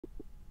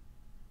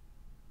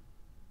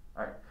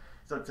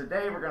So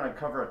today we're going to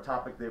cover a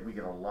topic that we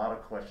get a lot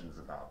of questions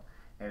about,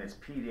 and it's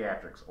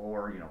pediatrics,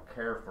 or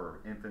care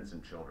for infants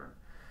and children.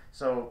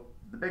 So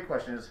the big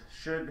question is,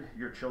 should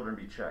your children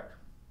be checked?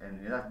 And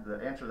the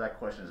answer to that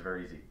question is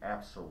very easy.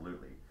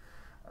 Absolutely.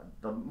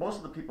 Most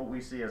of the people we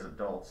see as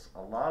adults,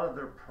 a lot of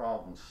their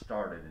problems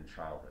started in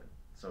childhood.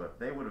 So if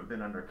they would have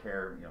been under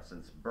care,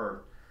 since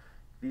birth,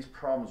 these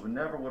problems would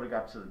have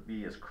got to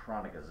be as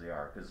chronic as they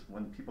are. Because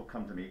when people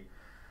come to me,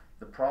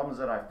 the problems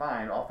that I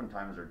find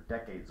oftentimes are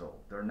decades old.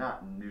 They're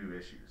not new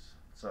issues.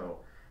 So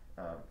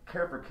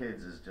care for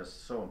kids is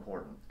just so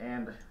important.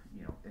 And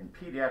in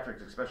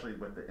pediatrics, especially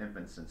with the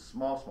infants and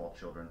small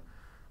children,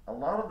 a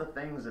lot of the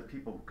things that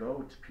people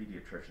go to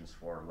pediatricians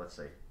for, let's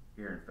say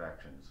ear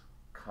infections,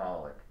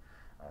 colic,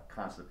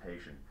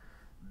 constipation,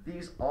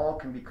 these all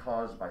can be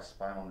caused by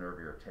spinal nerve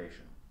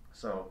irritation.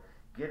 So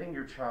getting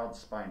your child's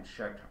spine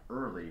checked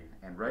early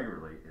and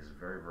regularly is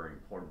very, very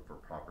important for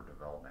proper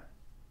development.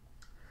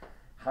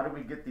 How do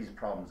we get these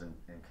problems in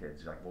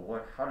kids? You're like,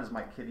 well, how does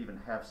my kid even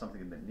have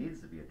something that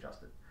needs to be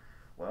adjusted?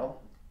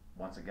 Well,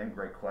 once again,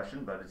 great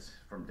question, but it's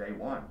from day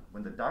one.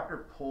 When the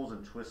doctor pulls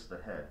and twists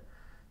the head,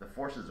 the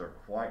forces are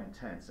quite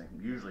intense and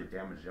can usually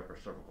damage the upper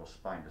cervical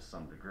spine to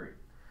some degree.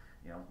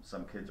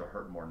 Some kids are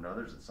hurt more than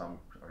others, and some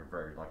are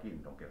very lucky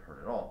and don't get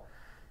hurt at all.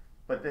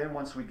 But then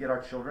once we get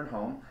our children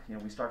home,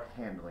 we start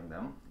handling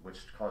them, which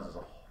causes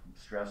a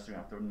stress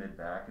throughout their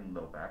mid-back and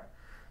low back.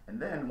 And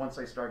then once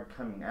they start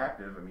becoming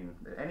active,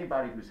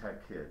 anybody who's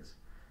had kids,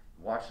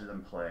 watches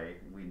them play,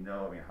 we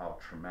know, how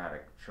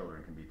traumatic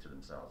children can be to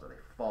themselves. They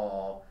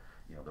fall,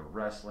 they're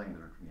wrestling,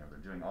 they're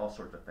doing all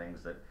sorts of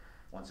things that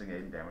once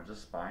again damage the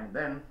spine.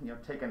 Then,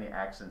 take any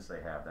accidents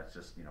they have. That's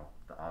just,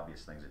 the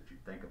obvious things that you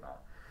think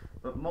about.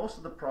 But most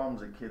of the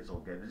problems that kids will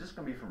get is just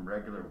going to be from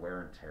regular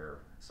wear and tear.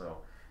 So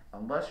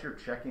unless you're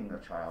checking a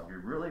child, you're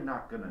really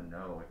not going to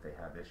know if they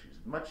have issues.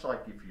 Much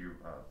like if you,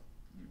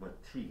 with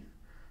teeth,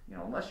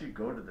 unless you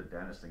go to the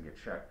dentist and get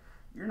checked,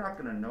 you're not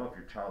going to know if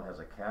your child has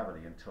a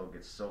cavity until it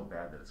gets so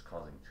bad that it's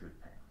causing tooth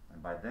pain.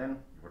 And by then,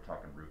 we're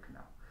talking root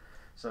canal.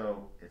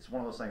 So it's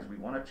one of those things, we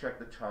want to check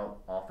the child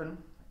often.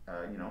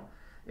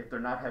 If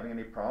they're not having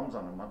any problems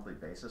on a monthly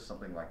basis,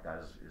 something like that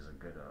is a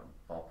good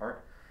ballpark.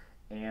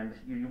 And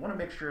you want to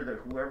make sure that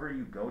whoever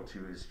you go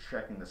to is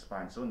checking the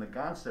spine. So in the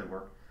Gonstead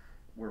work,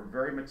 we're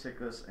very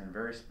meticulous and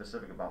very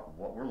specific about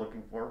what we're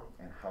looking for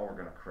and how we're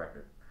going to correct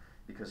it.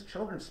 Because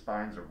children's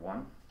spines are,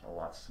 one, a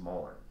lot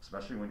smaller,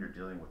 especially when you're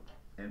dealing with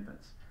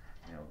infants.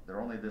 They're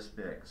only this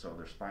big, so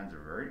their spines are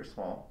very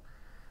small.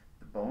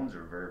 The bones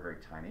are very, very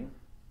tiny.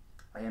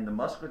 And the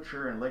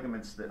musculature and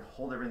ligaments that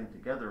hold everything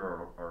together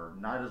are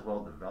not as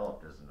well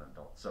developed as an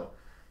adult. So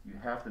you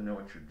have to know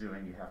what you're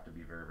doing. You have to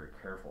be very, very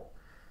careful.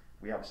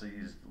 We obviously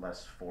use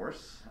less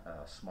force,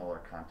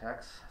 smaller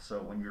contacts. So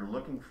when you're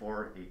looking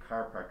for a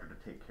chiropractor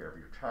to take care of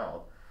your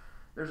child,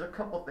 there's a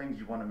couple things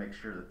you want to make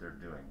sure that they're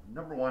doing.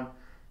 Number one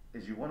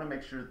is you want to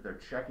make sure that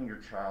they're checking your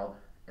child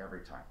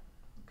every time.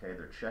 Okay,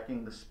 they're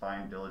checking the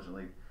spine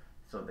diligently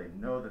so they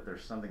know that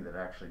there's something that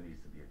actually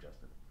needs to be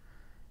adjusted.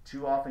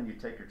 Too often you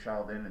take your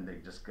child in and they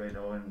just go in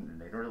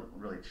and they don't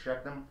really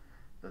check them.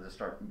 They'll just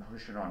start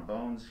pushing on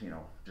bones,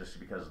 just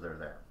because they're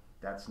there.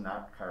 That's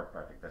not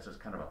chiropractic. That's just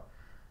kind of a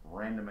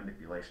random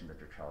manipulation that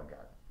your child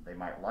got. They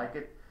might like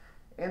it,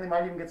 and they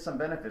might even get some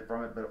benefit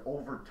from it, but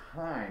over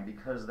time,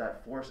 because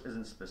that force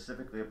isn't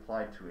specifically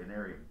applied to an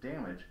area of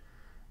damage,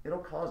 it'll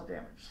cause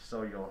damage.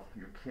 So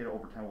your kid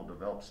over time will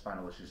develop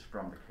spinal issues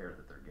from the care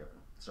that they're given.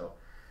 So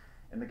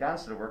in the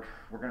Gonstead work,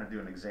 we're going to do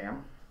an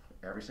exam.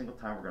 Every single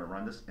time we're going to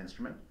run this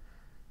instrument,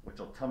 which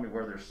will tell me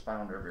where there's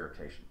spinal nerve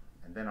irritation.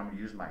 And then I'm going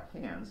to use my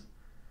hands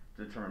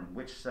to determine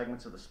which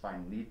segments of the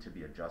spine need to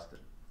be adjusted.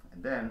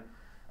 And then,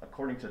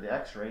 according to the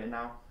x-ray, and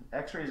now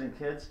x-rays in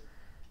kids,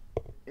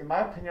 in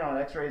my opinion on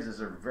x-rays, is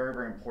they're very,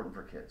 very important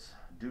for kids.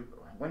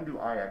 When do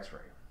I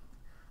x-ray?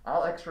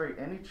 I'll x-ray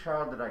any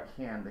child that I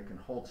can that can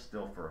hold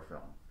still for a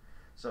film.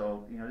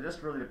 So, it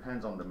just really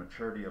depends on the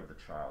maturity of the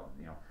child.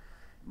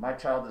 My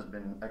child has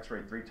been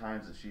x-rayed 3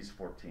 times and she's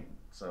 14.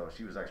 So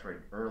she was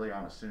x-rayed early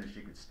on as soon as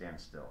she could stand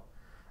still.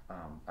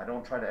 I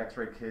don't try to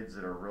x-ray kids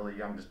that are really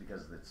young just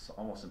because it's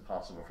almost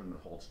impossible for them to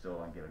hold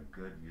still and get a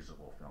good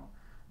usable film.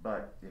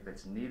 But if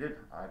it's needed,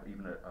 I've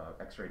even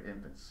x-rayed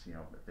infants,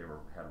 if they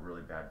had a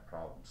really bad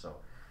problem. So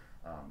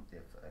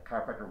if a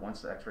chiropractor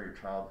wants to x-ray your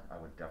child, I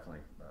would definitely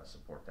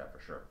support that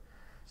for sure.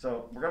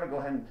 So we're going to go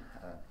ahead and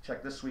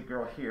check this sweet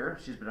girl here.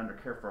 She's been under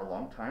care for a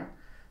long time,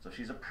 so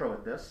she's a pro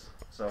at this.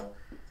 So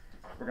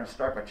we're going to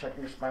start by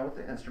checking your spine with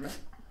the instrument.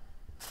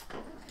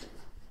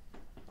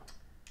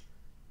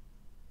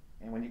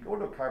 And when you go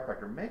to a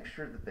chiropractor, make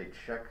sure that they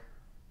check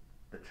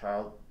the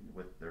child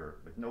with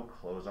no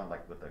clothes on,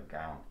 like with a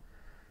gown,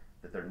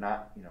 that they're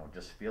not,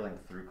 just feeling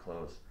through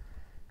clothes.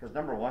 Because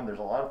number one, there's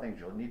a lot of things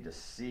you'll need to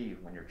see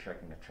when you're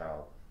checking a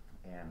child,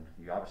 and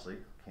you obviously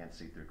can't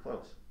see through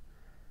clothes.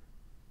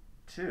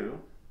 2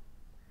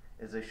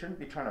 is they shouldn't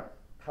be trying to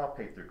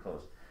palpate through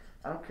clothes.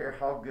 I don't care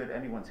how good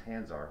anyone's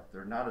hands are,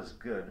 they're not as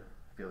good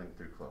feeling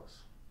through clothes.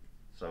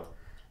 So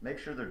make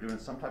sure they're doing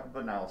some type of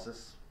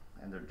analysis,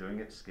 and they're doing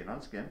it skin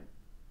on skin.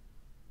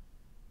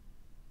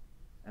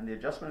 And the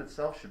adjustment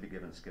itself should be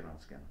given skin on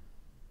skin.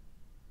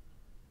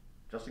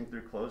 Adjusting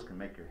through clothes can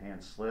make your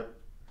hands slip,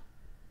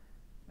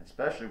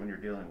 especially when you're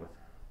dealing with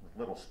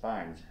little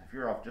spines. If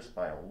you're off just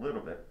by a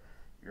little bit,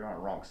 you're on a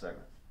wrong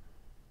segment.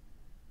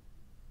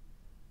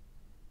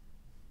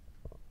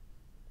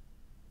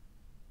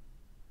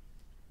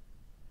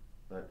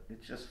 But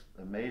it's just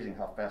amazing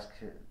how fast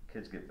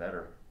kids get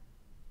better,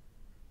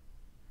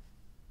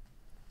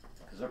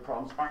 because their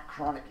problems aren't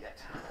chronic yet.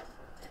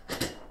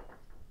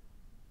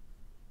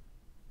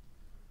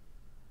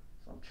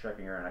 So I'm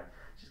checking her, and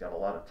she's got a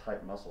lot of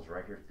tight muscles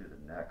right here through the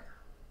neck.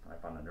 I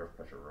found the nerve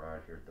pressure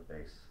right here at the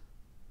base.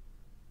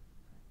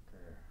 Right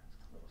there,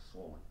 it's a little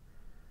swollen.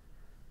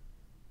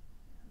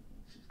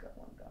 And she's got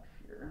one down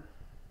here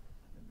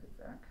in the mid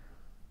back.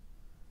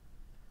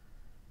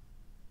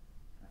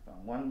 I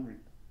found one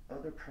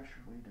other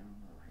pressure way down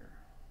low here.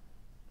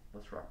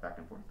 Let's rock back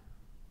and forth.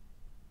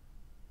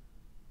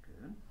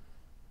 Good.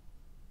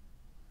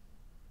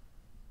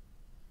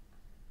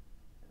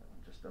 That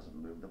one just doesn't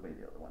move the way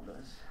the other one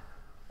does.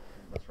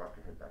 And let's rock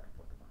your head back and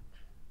forth a bunch.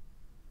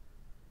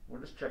 We're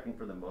just checking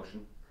for the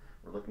motion.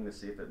 We're looking to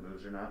see if it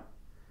moves or not.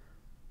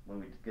 When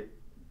we get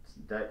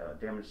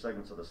damaged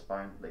segments of the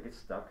spine, they get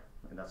stuck,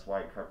 and that's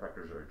why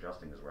chiropractors are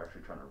adjusting, is we're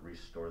actually trying to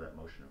restore that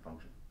motion and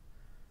function.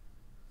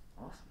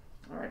 Awesome.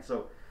 All right,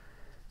 so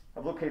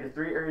I've located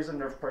 3 areas of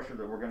nerve pressure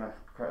that we're going to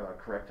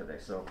correct today.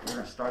 So we're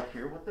going to start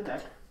here with the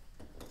neck.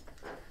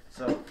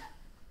 So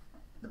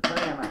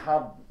depending on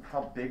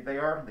how big they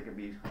are, they can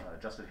be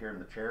adjusted here in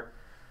the chair.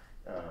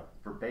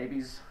 For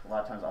babies, a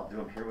lot of times I'll do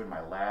them here with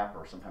my lap,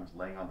 or sometimes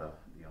laying on the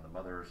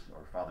mother's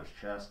or father's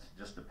chest. It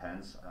just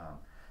depends.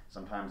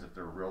 Sometimes if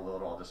they're real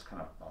little,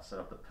 I'll set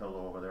up the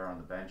pillow over there on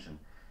the bench and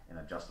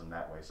adjust them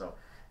that way. So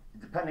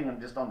depending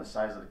on just on the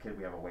size of the kid,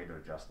 we have a way to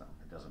adjust them.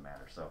 It doesn't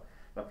matter. So.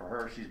 But for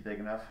her, she's big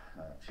enough.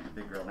 She's a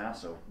big girl now,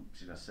 so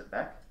she's going to sit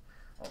back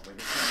all the way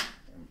to front.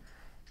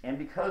 And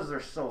because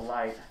they're so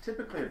light,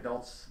 typically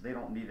adults, they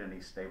don't need any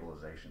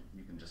stabilization.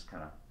 You can just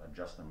kind of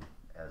adjust them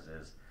as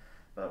is.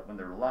 But when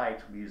they're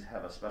light, we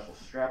have a special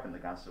strap in the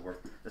Gonstead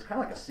work. It's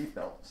kind of like a seat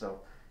belt. So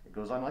it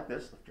goes on like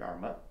this. Lift your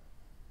arm up.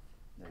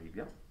 There you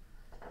go.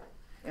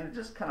 And it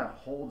just kind of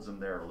holds them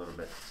there a little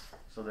bit,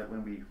 so that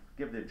when we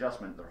give the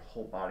adjustment, their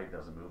whole body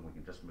doesn't move, and we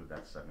can just move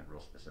that segment real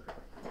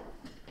specifically.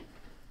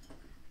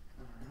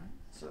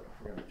 So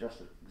we're going to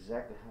adjust it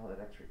exactly how that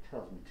x-ray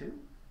tells me to.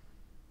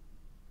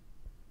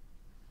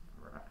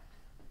 Right.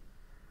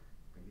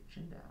 Bring your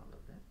chin down a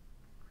little bit.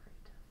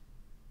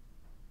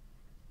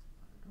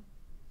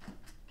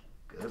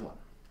 Great. Good one.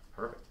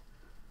 Perfect.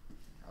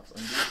 Now let's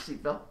undo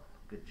the seatbelt.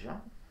 Good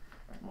job.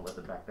 All right, I'm going to let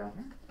the back down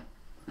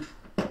here.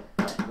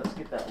 All right, let's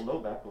get that low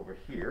back over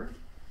here.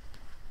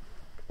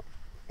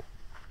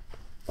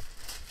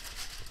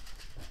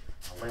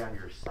 I'll lay on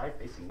your side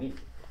facing me.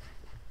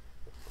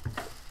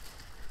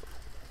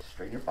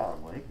 Straighten your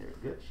bottom leg. There,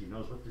 good. She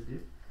knows what to do.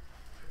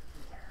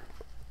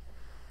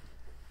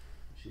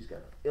 She's got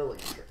an illy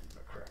here.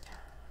 Correct.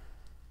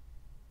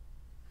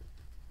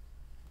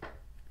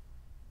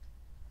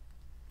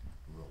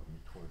 Rolling you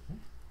towards me.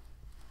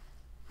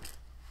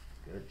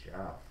 Good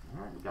job.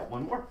 All right, we got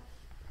one more.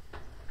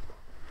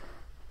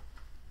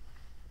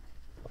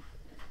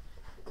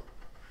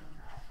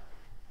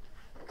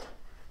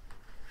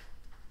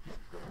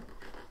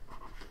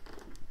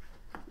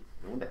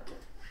 Going down.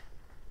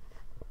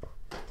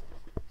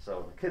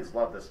 So the kids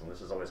love this one.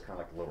 This is always kind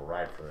of like a little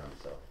ride for them.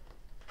 So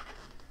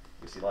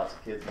we see lots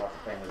of kids, lots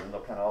of families, and they'll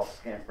kind of all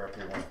scamper up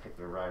here and want to take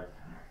their ride. All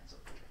right, so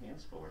put your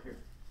hands forward here.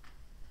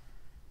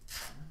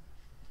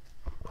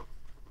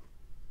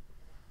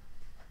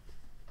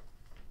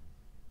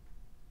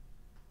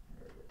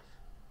 There it is.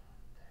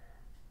 There.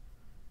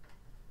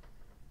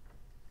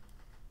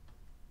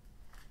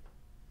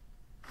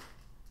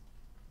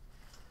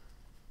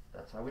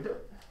 That's how we do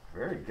it.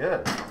 Very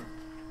good.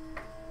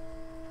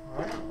 All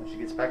right, when she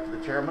gets back to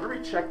the chair, I'm going to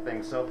recheck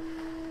things. So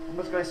I'm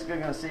just basically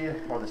going to see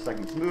are the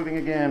segments moving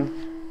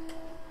again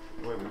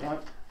the way we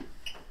want.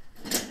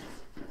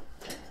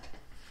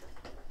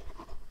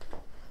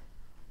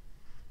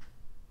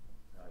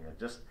 Oh yeah,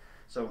 just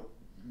so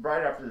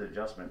right after the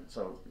adjustment.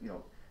 So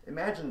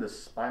imagine the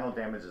spinal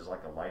damage is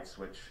like a light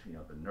switch.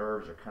 The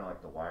nerves are kind of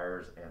like the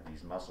wires, and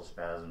these muscle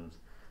spasms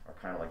are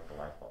kind of like the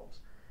light bulbs.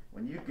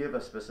 When you give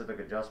a specific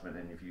adjustment,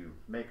 and if you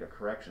make a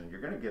correction,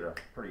 you're going to get a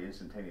pretty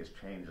instantaneous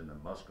change in the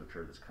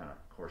musculature that's kind of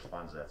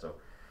corresponds to that. So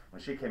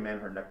when she came in,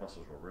 her neck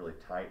muscles were really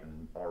tight,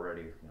 and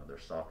already they're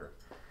softer.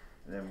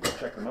 And then we'll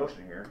check the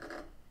motion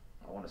here.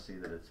 I want to see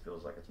that it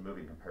feels like it's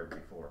moving compared to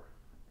before,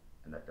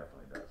 and that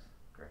definitely does.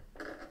 Great.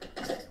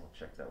 And we'll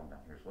check that one down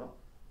here as well.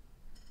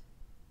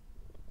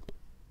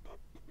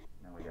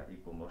 Now we got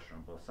equal motion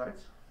on both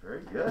sides.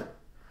 Very good.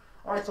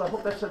 All right, so I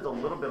hope that sheds a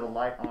little bit of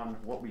light on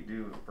what we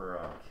do for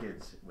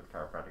kids with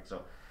chiropractic.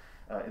 So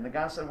in the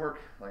Gonstead work,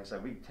 like I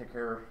said, we take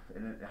care of,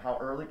 and how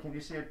early can you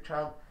see a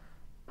child?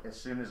 As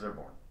soon as they're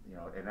born.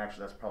 And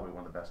actually that's probably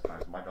one of the best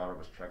times. My daughter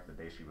was checked the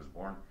day she was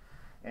born,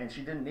 and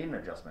she didn't need an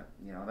adjustment.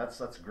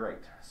 That's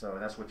great. So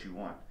that's what you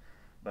want.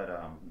 But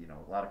you know,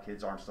 a lot of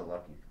kids aren't so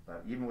lucky.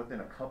 But even within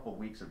a couple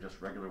weeks of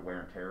just regular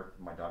wear and tear,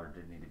 my daughter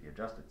did need to be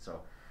adjusted.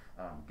 So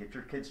get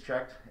your kids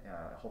checked.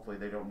 Hopefully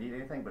they don't need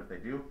anything, but if they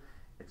do,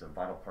 it's a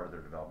vital part of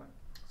their development.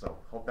 So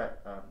hope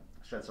that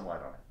sheds some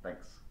light on it.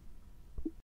 Thanks.